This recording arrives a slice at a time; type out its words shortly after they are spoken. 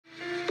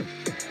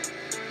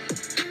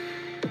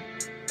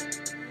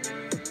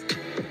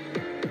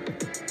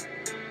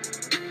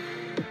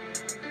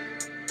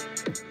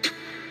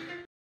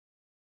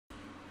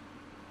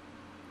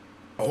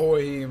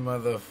you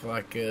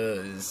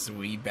motherfuckers.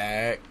 We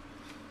back.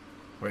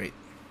 Wait.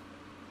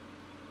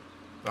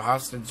 The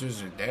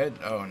hostages are dead?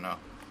 Oh no.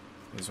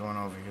 There's one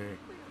over here.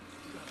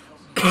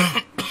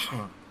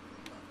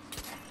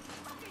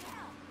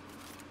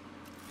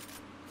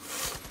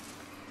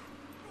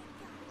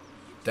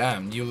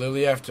 Damn, you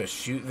literally have to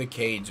shoot the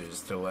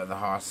cages to let the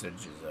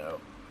hostages out.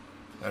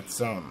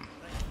 That's,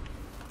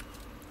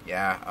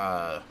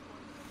 yeah,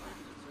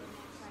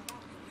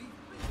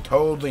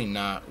 totally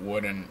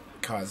wouldn't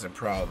cause a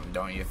problem,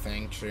 don't you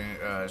think,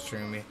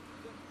 Shroomy?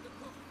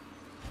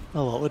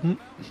 Oh, what wouldn't?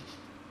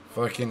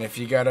 Fucking if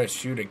you gotta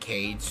shoot a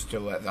cage to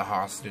let the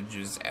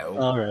hostages out.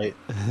 Alright.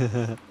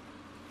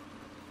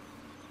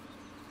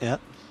 Yeah.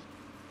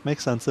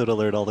 Makes sense, it would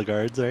alert all the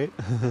guards, right?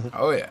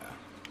 Oh, yeah.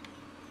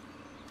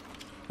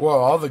 Well,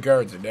 all the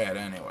guards are dead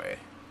anyway,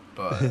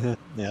 but...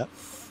 Yeah.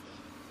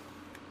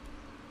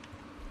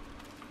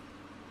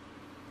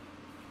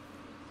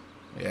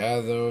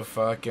 Yeah, though,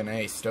 fucking,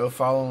 hey, still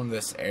following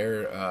this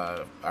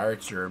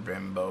archer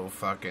bimbo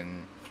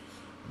fucking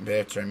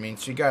bitch. I mean,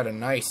 she got a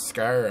nice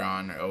scar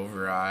on her over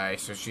her eye,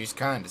 so she's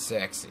kind of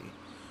sexy.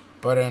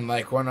 But in,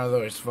 like, one of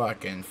those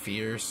fucking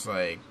fierce,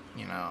 like,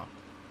 you know,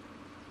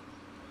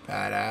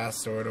 badass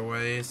sort of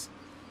ways.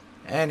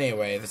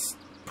 Anyway, the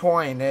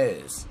point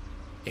is,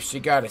 if she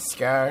got a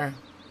scar,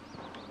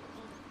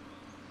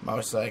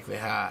 most likely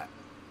hot.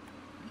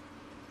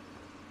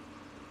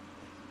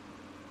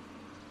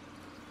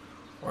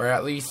 Or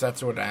at least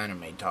that's what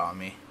anime taught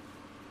me.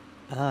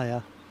 Ah,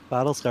 yeah.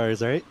 Battle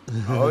scars, right?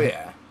 Oh,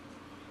 yeah.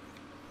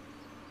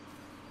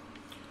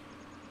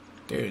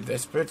 Dude,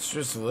 this bitch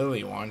just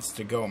literally wants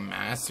to go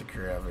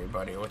massacre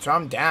everybody, which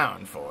I'm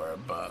down for,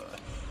 but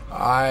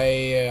I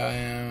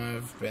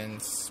have been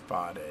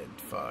spotted.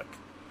 Fuck.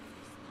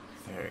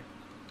 There.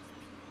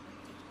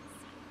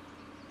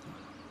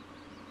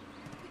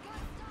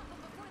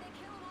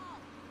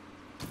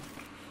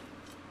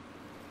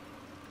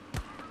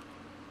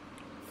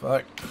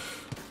 Fuck.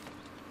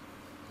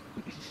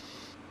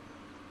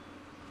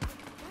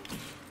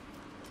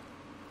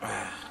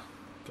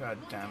 God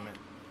damn it.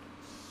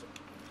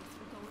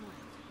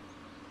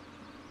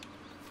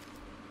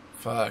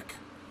 Fuck.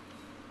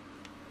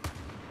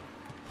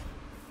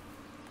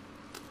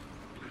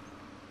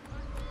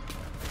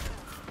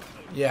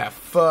 Yeah,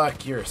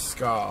 fuck your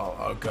skull.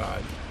 Oh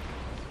god.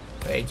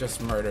 They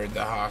just murdered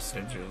the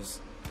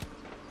hostages.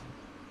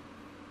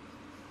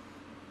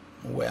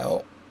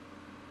 Well.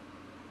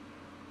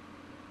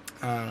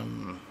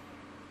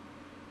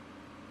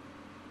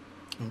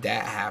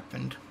 That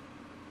happened.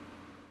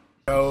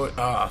 Oh,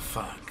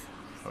 fuck.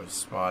 I was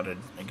spotted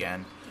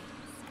again.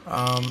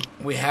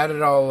 We had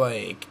it all,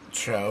 like,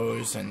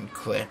 chose and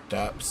clipped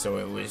up so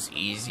it was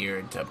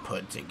easier to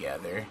put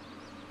together.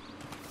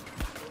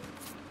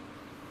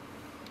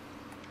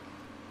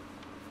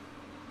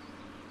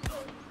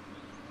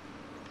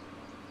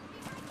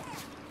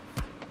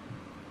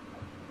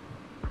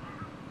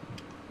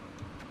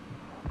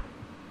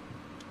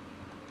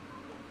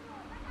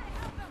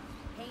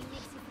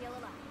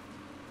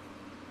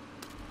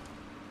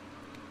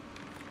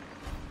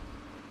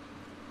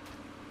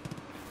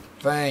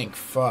 Thank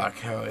fuck,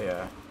 hell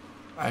yeah.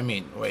 I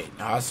mean, wait,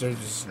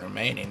 hostages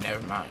remaining,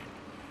 never mind.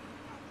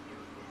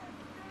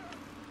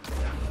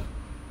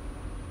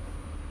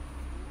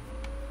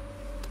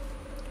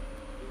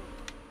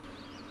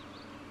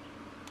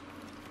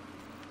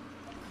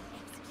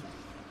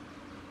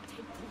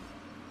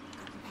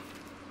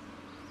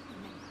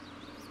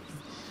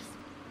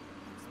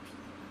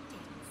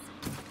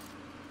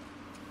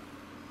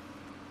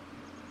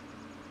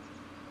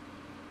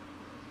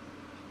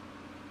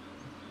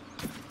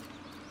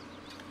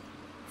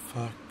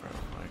 Fuck, bro,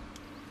 like...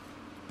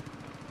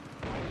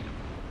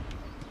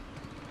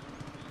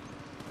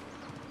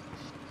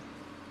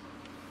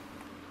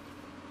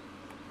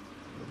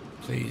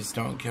 Please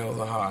don't kill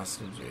the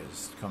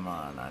hostages. Come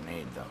on, I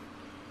need them.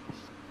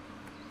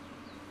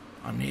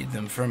 I need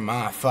them for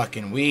my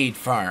fucking weed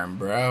farm,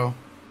 bro.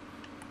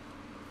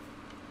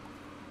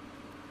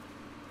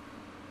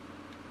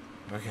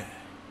 Okay.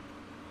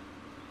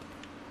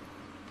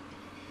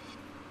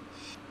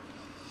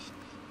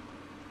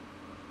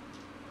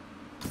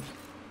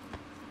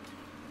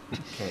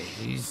 Okay,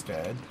 he's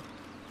dead.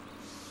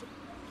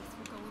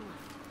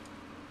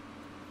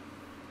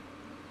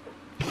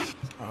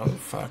 Oh,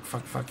 fuck,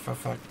 fuck, fuck, fuck,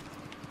 fuck.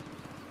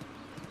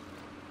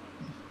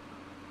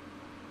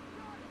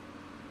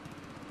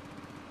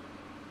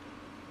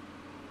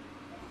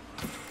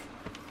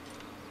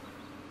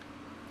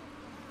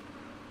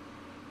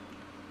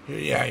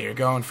 Yeah, you're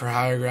going for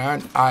higher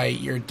ground?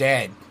 You're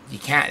dead. You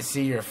can't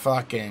see your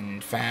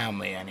fucking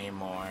family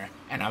anymore.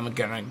 And I'm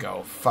gonna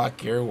go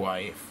fuck your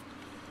wife.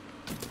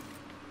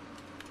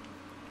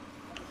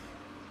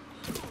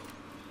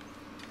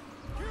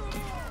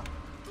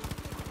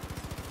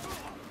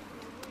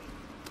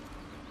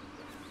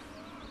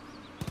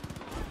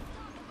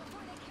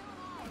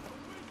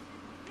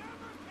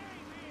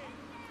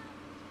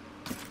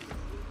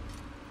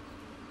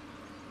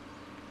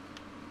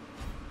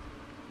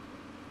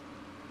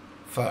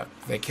 Fuck,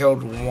 they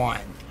killed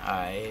one.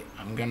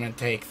 I'm gonna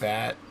take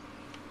that.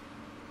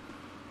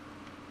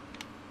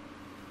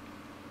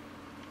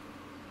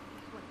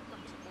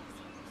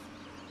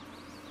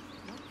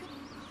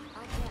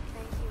 I can't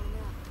thank you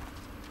enough.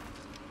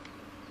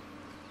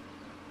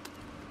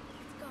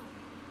 Let's go.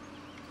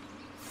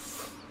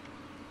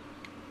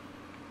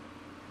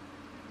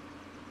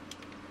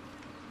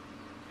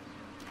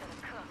 To the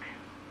cook.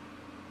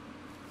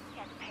 He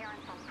has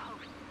parents on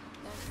post.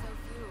 There's so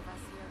few of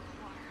us here.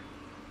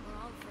 We're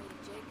all afraid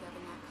of Jacob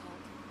and that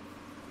cult.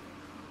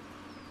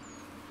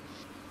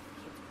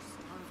 Kids were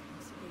starving,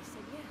 so they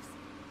said yes.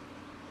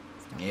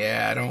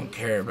 Yeah, I don't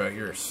care about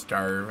your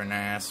starving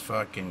ass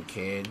fucking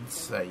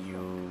kids that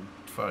you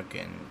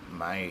fucking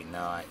might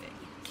not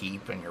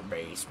keep in your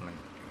basement.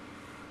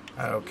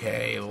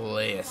 Okay,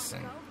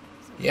 listen.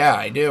 Yeah,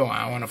 I do.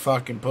 I want to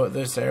fucking put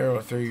this arrow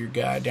through your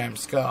goddamn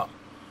skull.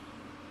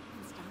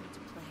 And started to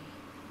play.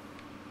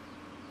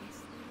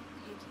 Yes, little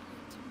piggy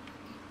went to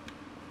market.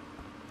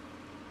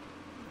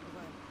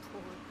 Blood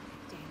poured like a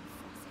damn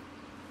faucet.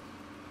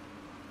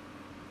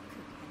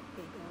 Cook had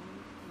big old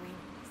grin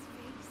on his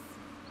face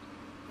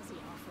as he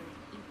offered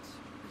each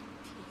little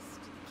piece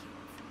to the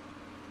kids.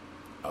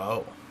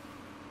 Oh.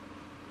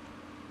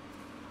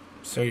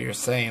 So you're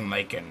saying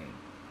like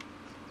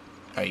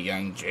a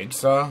young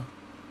Jigsaw?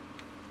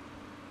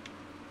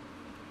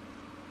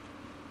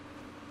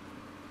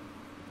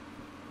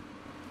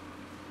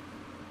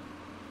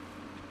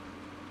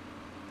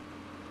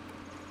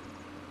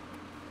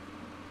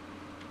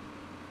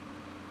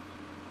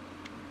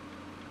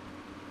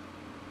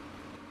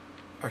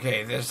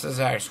 Okay, this is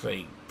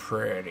actually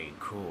pretty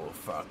cool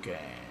fucking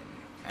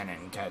and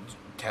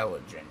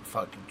intelligent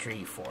fucking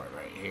tree fort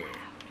right here.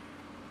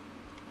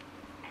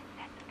 And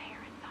set the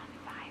parents on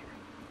fire.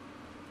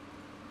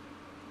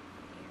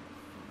 Air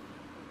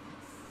filled with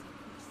that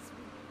sickly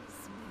sweet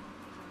smell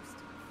of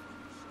roasted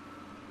flesh.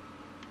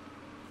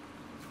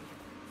 I'll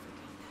never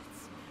forget that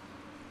smell.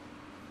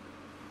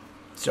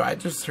 So I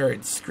just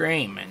heard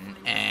screaming,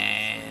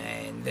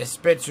 and this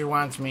bitch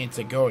wants me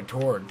to go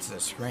towards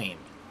the scream,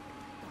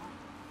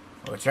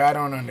 which I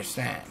don't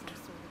understand. Some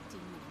sort of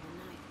demon in the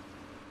night.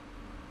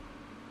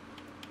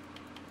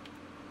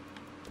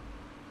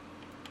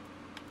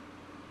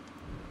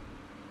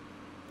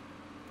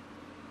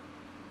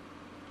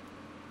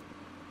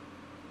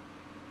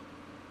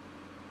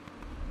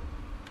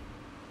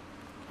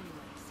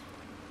 Anyways,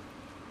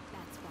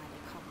 that's why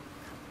they call him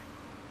the cook.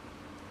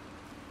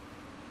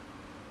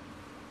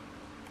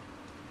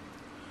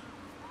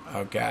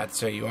 Oh God,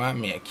 so you want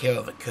me to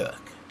kill the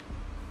cook?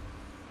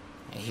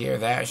 You hear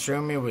that,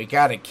 Shroomy? We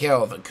gotta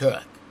kill the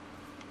cook.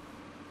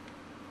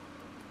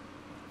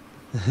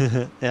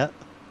 Yeah.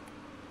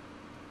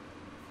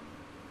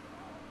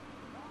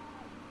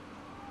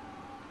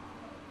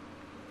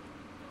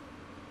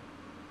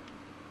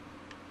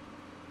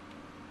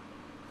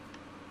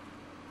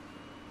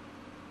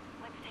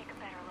 Let's take a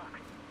better look.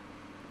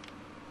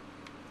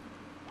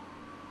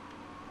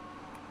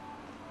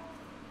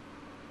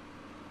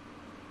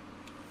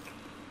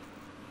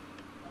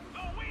 The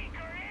weak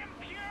are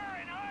impure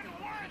and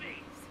unworthy.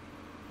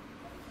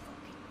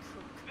 Fucking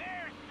cook.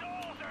 Their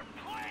souls are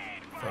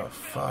plagued by The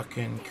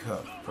fucking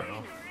cook, The bro. weak are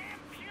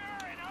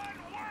impure and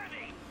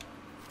unworthy.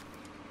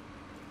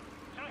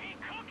 So he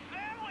cooks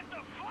them with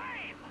the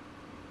flame.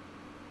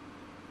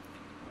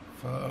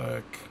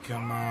 Fuck,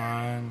 come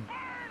on.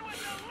 Burn with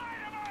the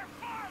light of our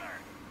Father.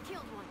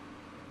 Killed one.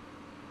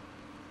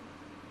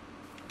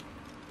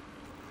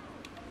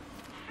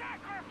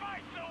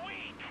 Sacrifice the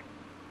weak.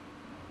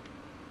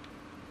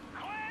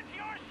 Cleanse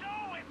your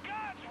soul with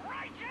God's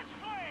righteous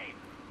flame.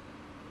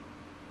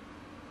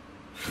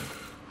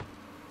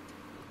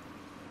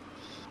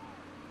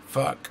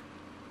 Fuck.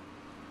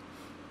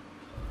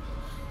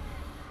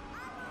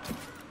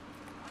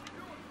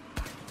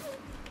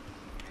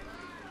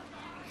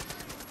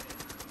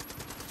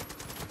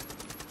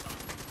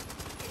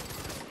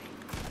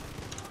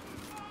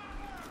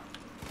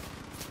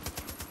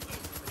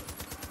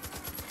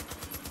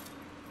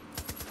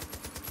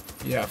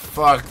 Yeah,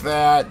 fuck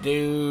that,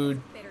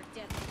 dude. Better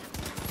death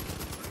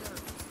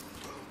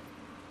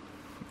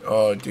than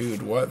Oh,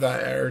 dude, what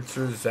that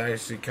archer is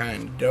actually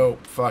kind of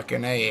dope.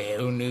 Fucking A,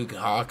 who knew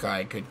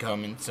Hawkeye could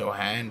come in so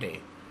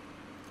handy?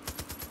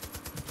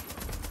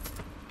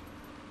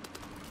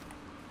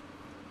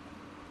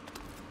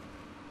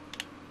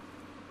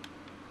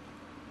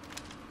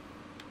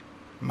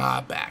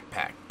 My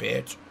backpack,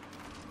 bitch.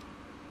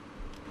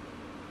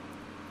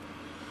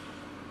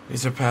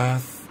 These are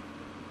path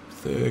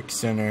thick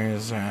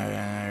sinners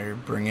are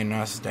bringing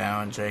us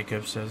down.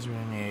 Jacob says we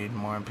need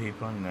more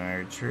people in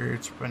our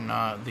church, but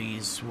not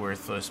these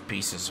worthless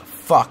pieces of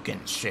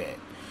fucking shit.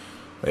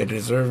 They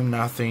deserve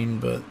nothing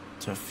but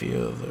to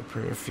feel the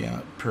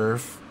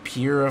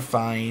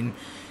purifying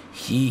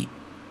heat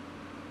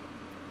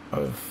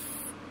of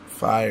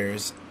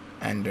fires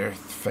and their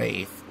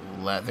faith.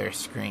 Let their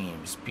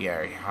screams be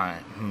our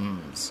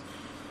hymns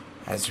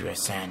as we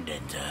ascend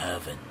into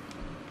heaven.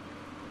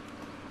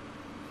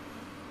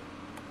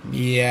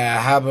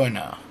 Yeah, how about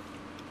no?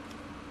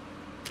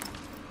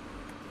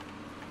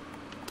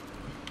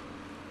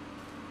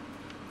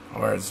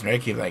 Or as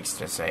Ricky likes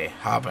to say,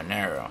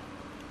 habanero.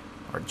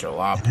 Or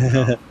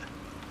jalapeno.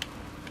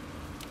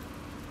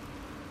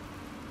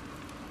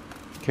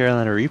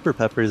 Carolina Reaper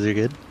peppers are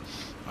good.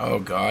 Oh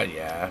god,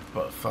 yeah.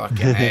 But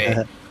fucking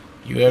hey.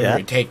 You ever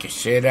Yeah. take a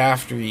shit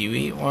after you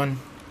eat one?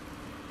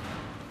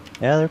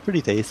 Yeah, they're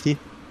pretty tasty.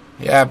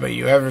 Yeah, but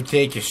you ever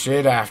take a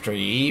shit after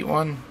you eat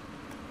one?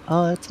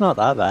 Oh, it's not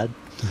that bad.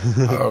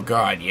 Oh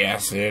god,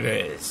 yes it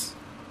is.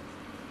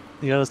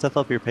 You gotta step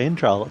up your pain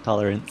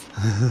tolerance.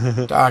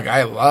 Dog,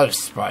 I love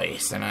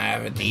spice, and I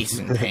have a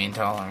decent pain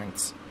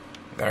tolerance.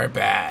 They're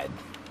bad.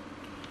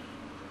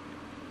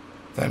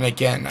 Then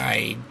again,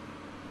 I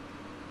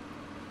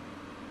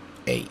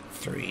ate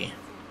 3.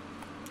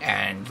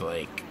 And,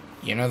 like,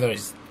 you know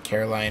those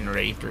Carolina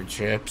Reaper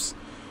chips?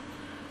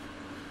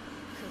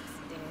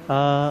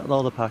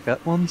 All the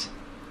packet ones.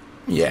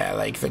 Yeah,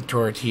 like the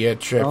tortilla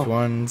chip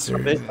ones. Or...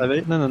 I've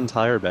eaten an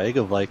entire bag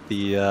of like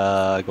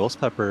the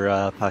ghost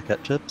pepper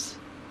packet chips.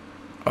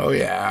 Oh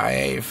yeah, I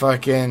ate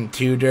fucking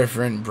 2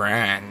 different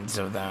brands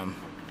of them.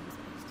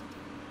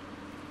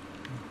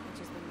 I've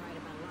just been right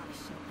about a lot of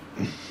shit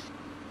lately.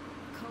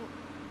 Colt,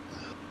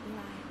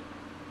 Eli,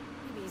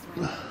 maybe he's right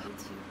about you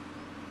too.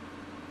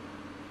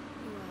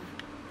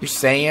 You're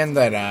saying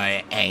that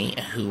I ain't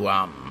who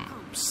I'm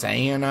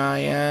saying I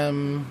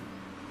am?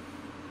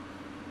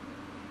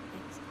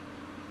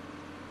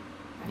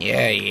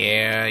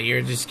 Yeah,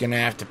 you're just gonna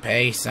have to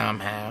pay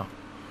somehow.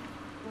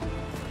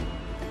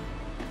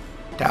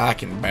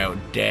 Talking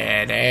about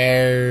dead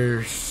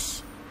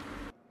airs.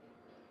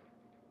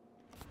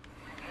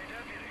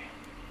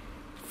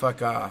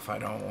 Fuck off, I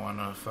don't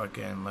wanna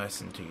fucking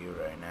listen to you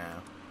right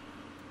now.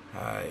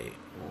 Hi,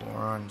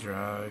 war on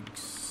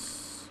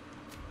drugs.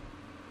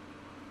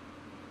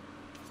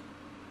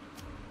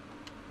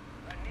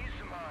 I need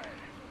somebody.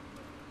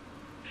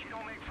 She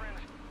don't make friends.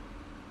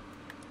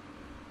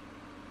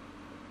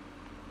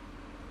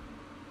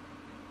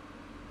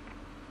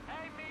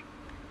 Hey, Meek.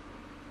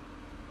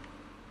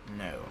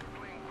 No.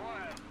 Being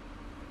quiet.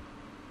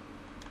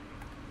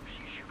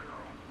 She's your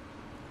girl.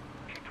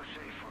 Keep her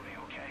safe for me,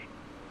 okay?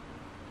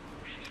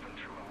 She's been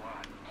through a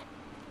lot.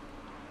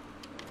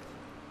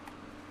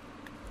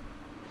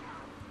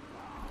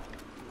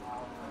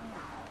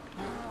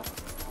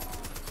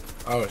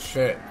 Oh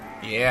shit.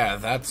 Yeah,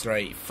 that's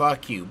right.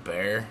 Fuck you,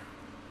 bear.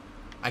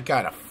 I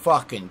got a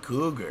fucking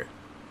cougar.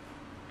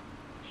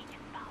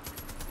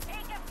 Take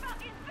a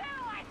fucking boo!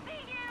 I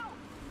see you!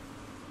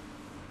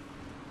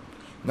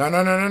 No.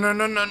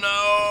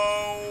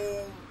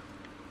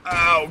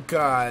 Oh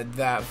god,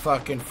 that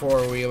fucking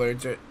 4-wheeler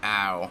just...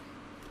 Ow.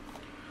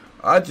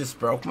 I just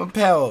broke my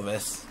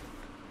pelvis.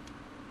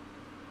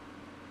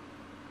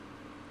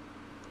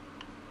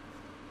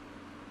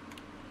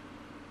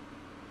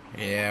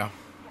 Yeah.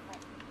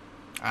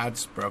 I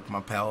just broke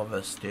my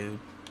pelvis, dude.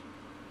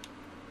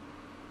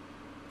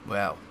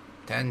 Well,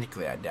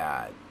 technically I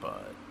died,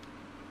 but...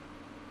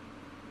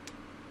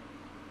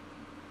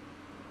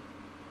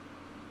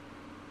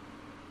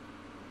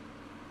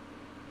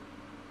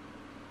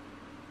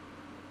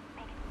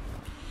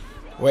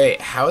 Wait,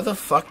 how the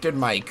fuck did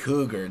my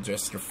cougar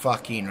just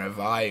fucking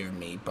revive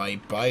me by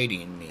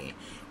biting me?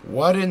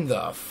 What in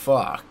the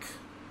fuck?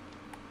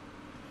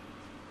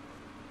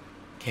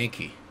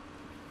 Kinky.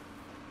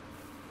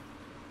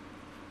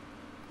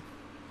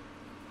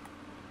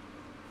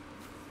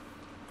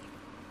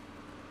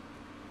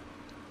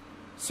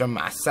 So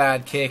my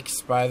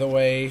sidekicks, by the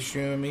way,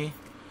 Shumi,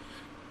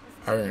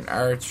 are an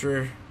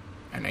archer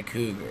and a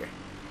cougar.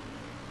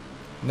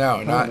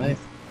 No, not nice.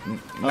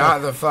 not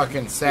the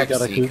fucking You sexy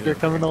got a cougar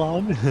coming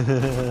along?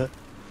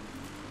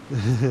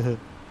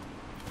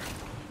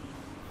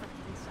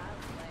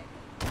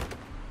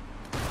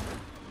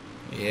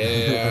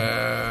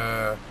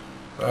 Yeah,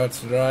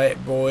 that's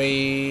right,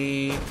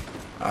 boy.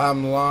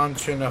 I'm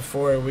launching a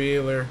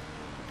 4-wheeler.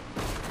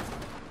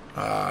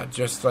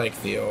 Just like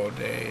the old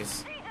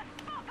days.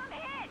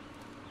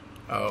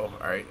 Oh,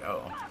 alright,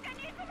 oh.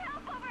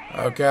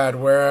 Oh god,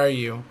 where are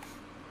you?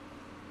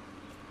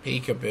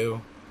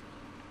 Peekaboo.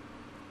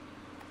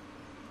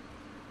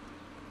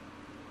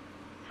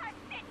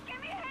 Give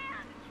me a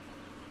hand!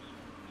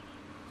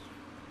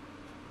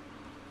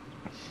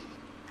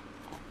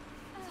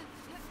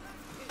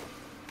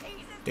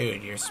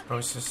 Dude, you're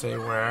supposed to say,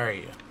 where are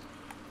you?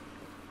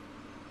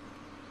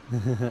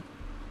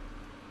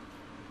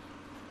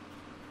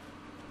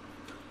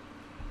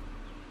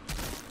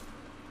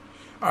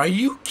 Are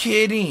you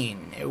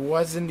kidding? It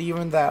wasn't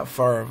even that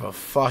far of a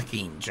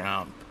fucking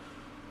jump.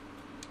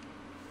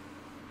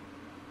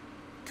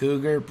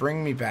 Cougar,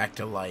 bring me back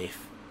to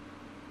life.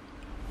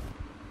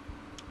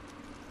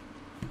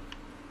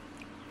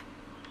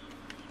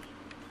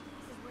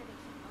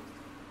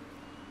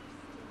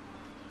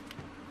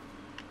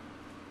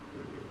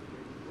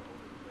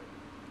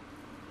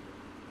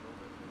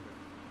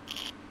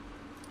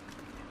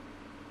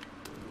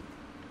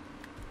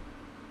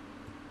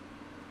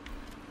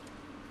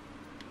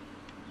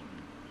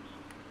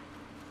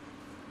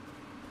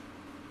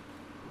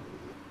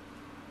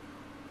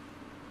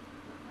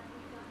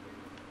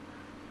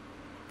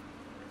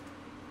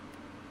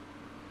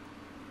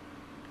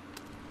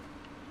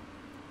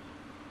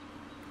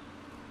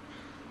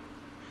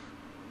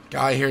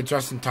 Got here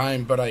just in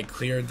time, but I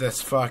cleared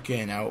this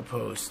fucking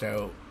outpost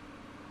out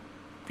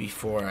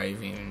before I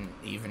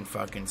even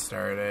fucking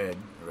started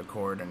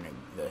recording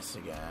this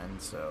again.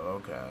 So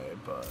okay,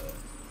 but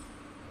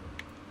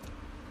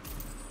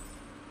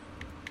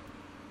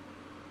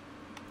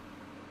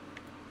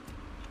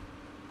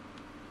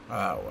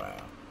oh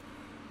wow.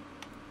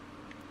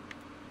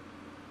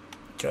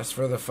 Just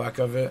for the fuck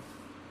of it,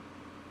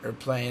 we're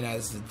playing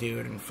as the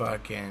dude in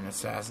fucking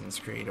Assassin's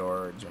Creed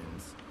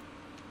Origins.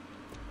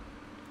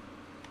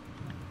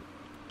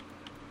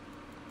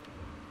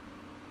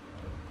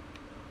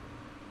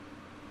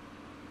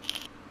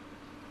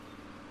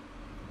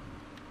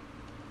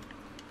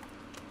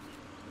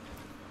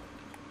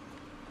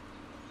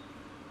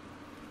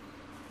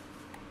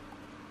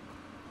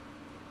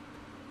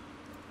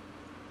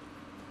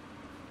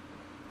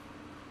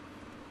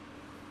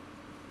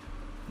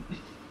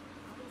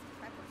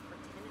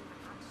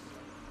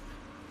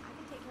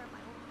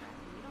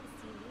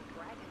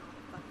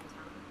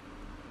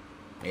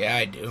 Yeah,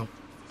 I do.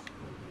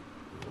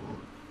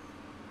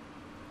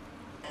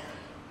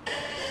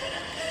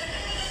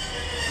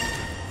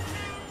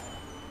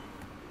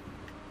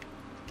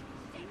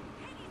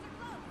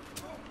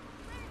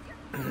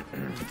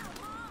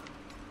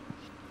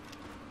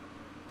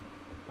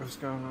 What's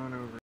going on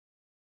over?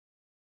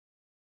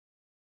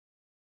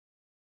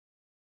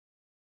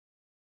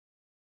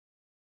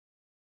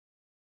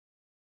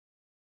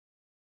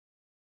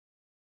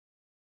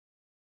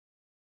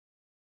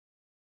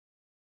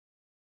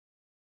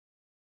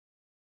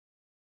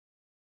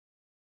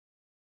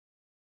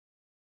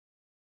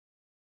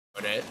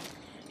 It.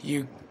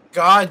 You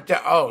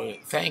oh,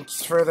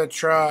 thanks for the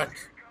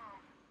truck.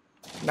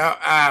 No,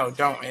 ow,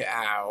 don't,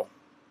 ow.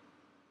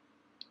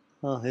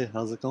 Oh, hey,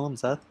 how's it going,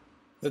 Zyth?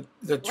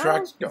 The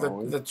truck,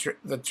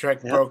 the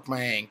truck broke my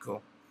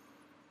ankle.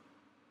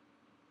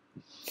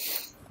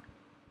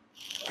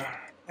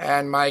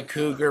 And my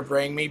cougar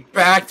bring me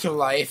back to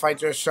life. I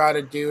just shot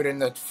a dude in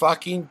the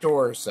fucking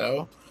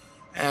torso.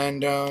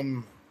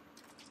 And,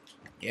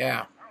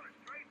 yeah.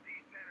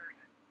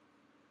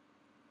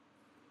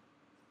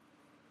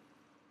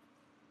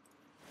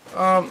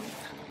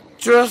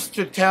 Just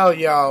to tell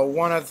y'all,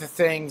 one of the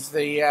things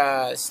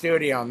the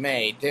studio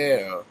may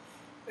do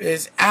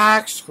is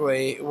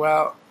actually,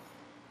 well,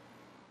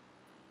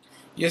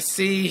 you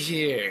see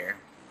here.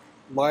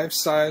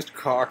 Life-sized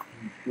cock,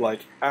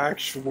 like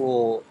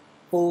actual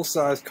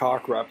full-size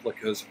cock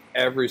replicas,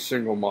 every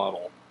single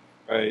model,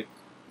 right?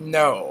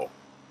 No.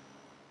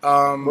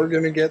 We're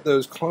gonna get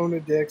those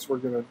cloned dicks. We're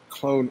gonna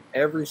clone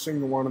every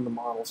single one of the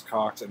models'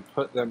 cocks and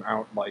put them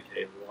out like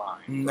a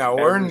line. No,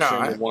 we're not.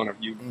 Every single one of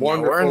you No,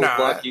 wonderful, we're not.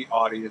 lucky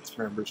audience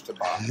members to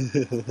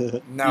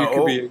buy. No. You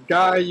could be a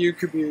guy, you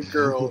could be a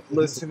girl.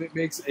 Listen, it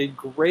makes a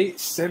great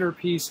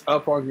centerpiece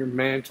up on your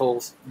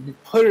mantles. You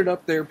put it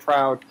up there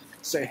proud.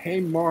 Say, hey,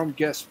 Mom,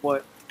 guess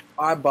what?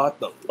 I bought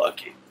the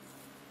Lucky.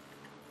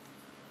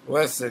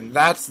 Listen,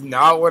 that's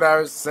not what I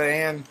was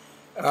saying.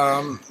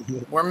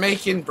 We're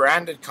making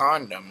branded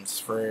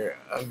condoms for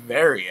a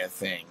variety of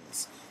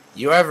things.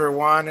 You ever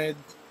wanted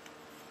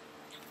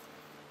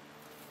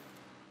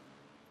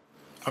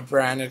a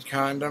branded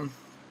condom?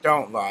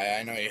 Don't lie,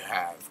 I know you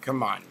have.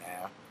 Come on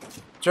now.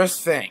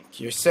 Just think,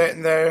 you're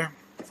sitting there,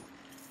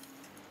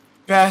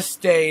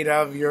 best date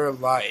of your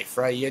life,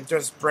 right? You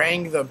just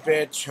bring the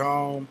bitch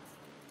home,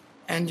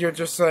 and you're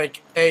just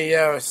like, hey,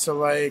 yo, so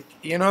like,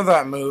 you know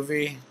that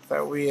movie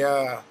that we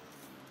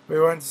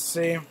went to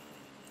see?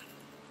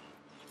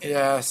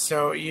 Yeah,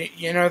 so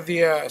you know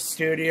the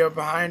studio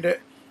behind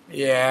it?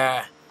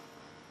 Yeah.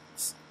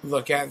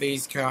 Look at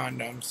these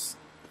condoms.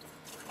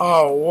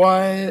 Oh,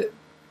 what?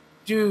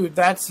 Dude,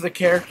 that's the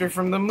character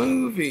from the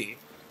movie.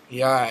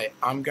 Yeah,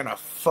 I'm gonna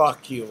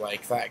fuck you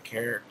like that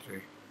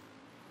character.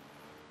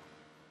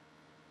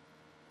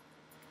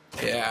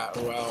 Yeah,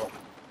 well,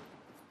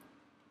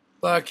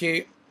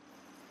 Lucky,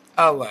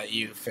 I'll let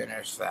you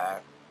finish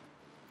that.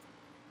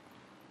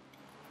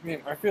 I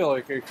mean, I feel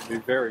like it could be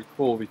very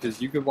cool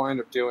because you could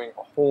wind up doing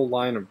a whole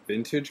line of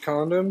vintage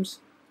condoms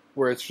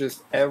where it's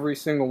just every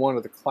single one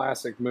of the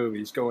classic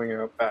movies going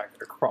out back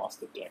across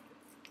the decade.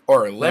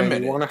 Or limited.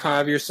 And you want to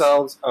have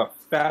yourselves a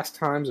Fast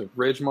Times at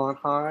Ridgemont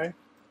High?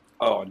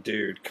 Oh,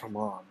 dude, come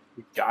on.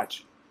 We got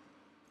you.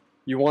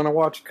 You want to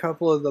watch a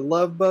couple of the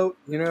Love Boat,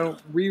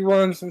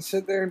 reruns and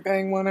sit there and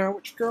bang one out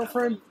with your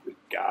girlfriend? We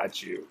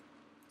got you.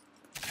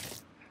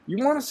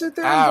 You want to sit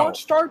there and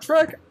watch Star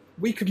Trek?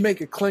 We could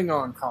make a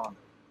Klingon condom.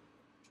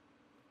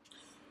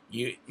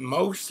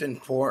 Most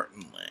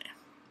importantly,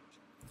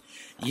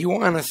 you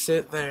want to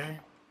sit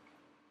there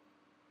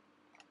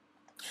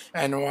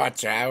and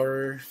watch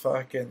our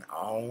fucking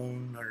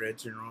own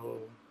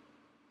original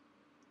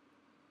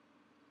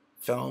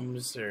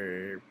films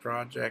or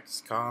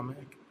projects,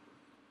 comic?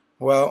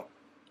 Well,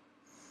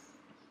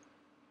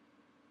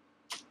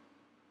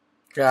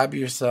 grab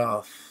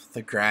yourself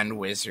the Grand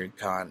Wizard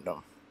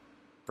condom.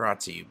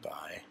 Brought to you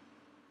by,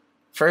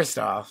 first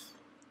off,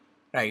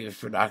 RagzzY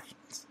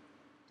Productions.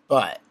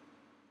 But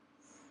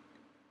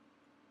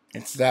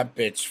it's that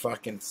bitch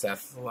fucking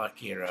Seth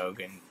Lucky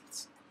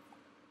Rogan's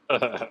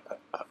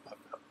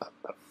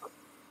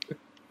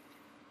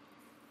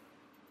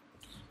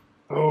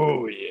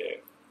Oh, yeah.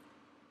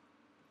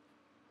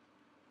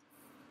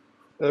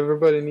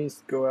 Everybody needs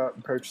to go out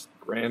and purchase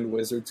Grand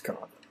Wizard's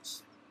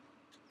condoms.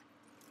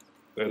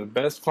 They're the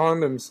best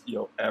condoms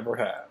you'll ever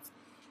have.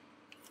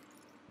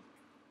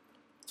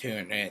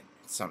 Tune in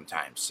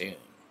sometime soon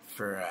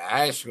for an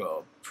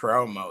actual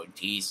promo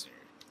teaser.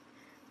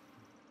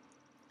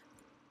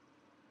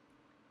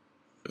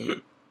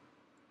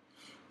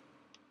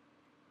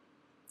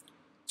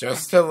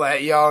 Just to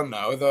let y'all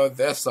know, though,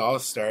 this all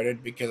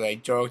started because I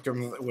joked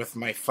with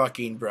my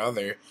fucking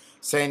brother,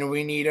 saying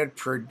we needed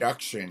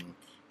production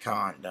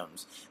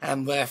condoms,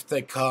 and left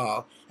the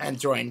call and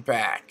joined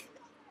back.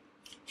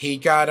 He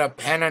got a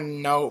pen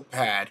and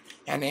notepad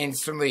and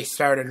instantly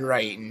started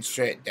writing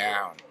shit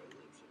down.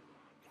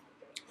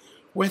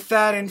 With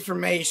that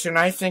information,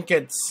 I think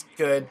it's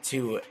good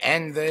to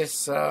end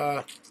this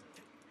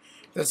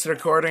this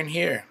recording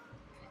here.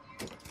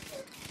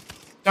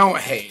 Don't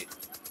hate,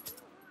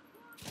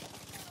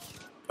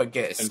 but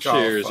get And skull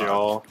cheers, fucked.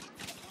 y'all.